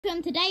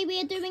Today we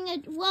are doing a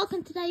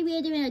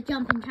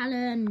jumping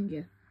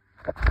challenge.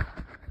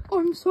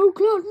 I'm so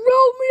glad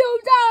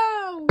Romeo's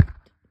out.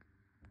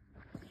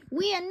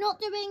 We are not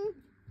doing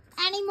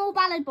any more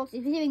ballad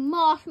boxes. We're doing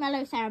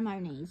marshmallow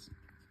ceremonies.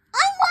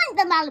 I want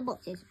the ballad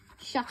boxes.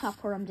 Shut up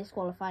or I'm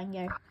disqualifying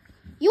you.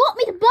 You want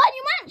me to burn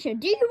your mansion?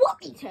 Do you want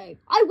me to?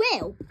 I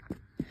will.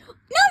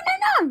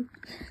 No.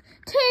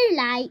 Too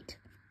late.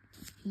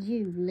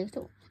 You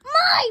little...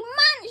 My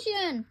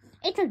mansion!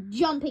 It's a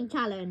jumping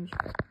challenge.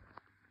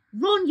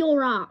 Ron,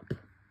 you're up.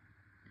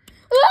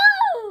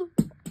 Oh!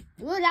 That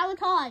was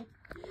high.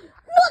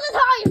 Not as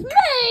high as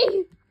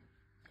me!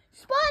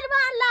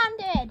 Spider-Man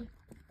landed.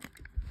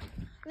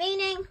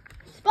 Meaning,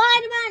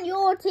 Spider-Man,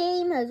 your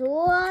team has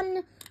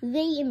won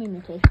the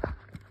immunity.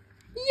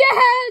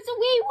 Yes,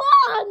 we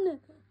won!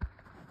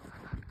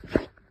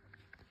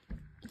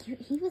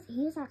 He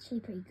was actually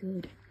pretty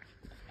good.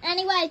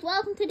 Anyways,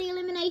 welcome to the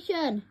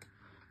elimination.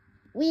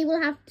 We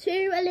will have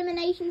 2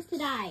 eliminations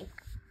today.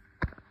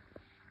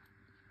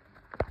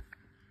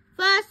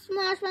 First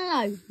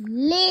marshmallow,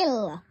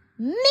 Lil,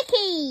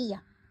 Mickey,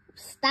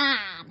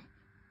 Stan,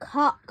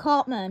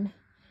 Cartman,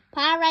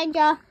 Power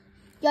Ranger,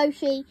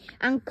 Yoshi,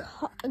 and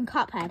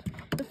Cuphead.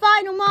 The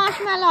final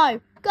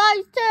marshmallow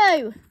goes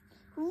to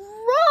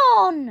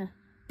Ron.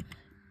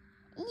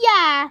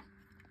 Yeah,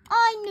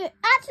 I knew.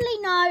 Actually,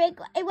 no,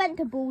 it went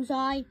to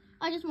Bullseye.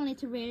 I just wanted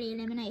to really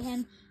eliminate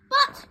him.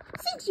 But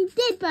since you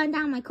did burn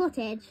down my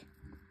cottage,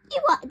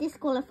 you were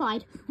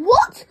disqualified.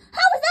 What?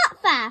 How is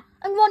that fair?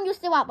 And Ron, you're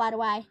still out, by the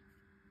way.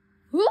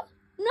 Huh?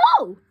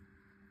 No!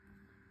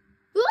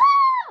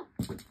 Ah!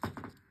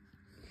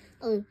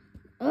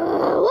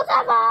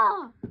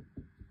 Whatever!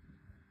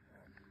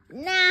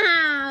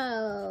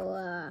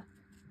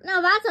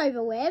 Now that's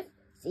over with.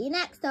 See you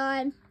next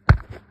time.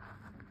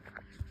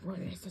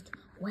 Where is it?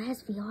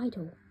 Where's the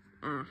idol?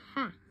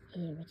 Aha,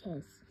 here it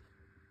is.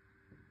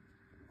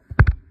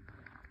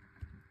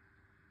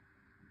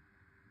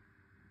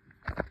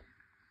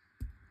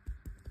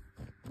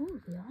 Oh,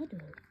 the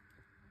idol.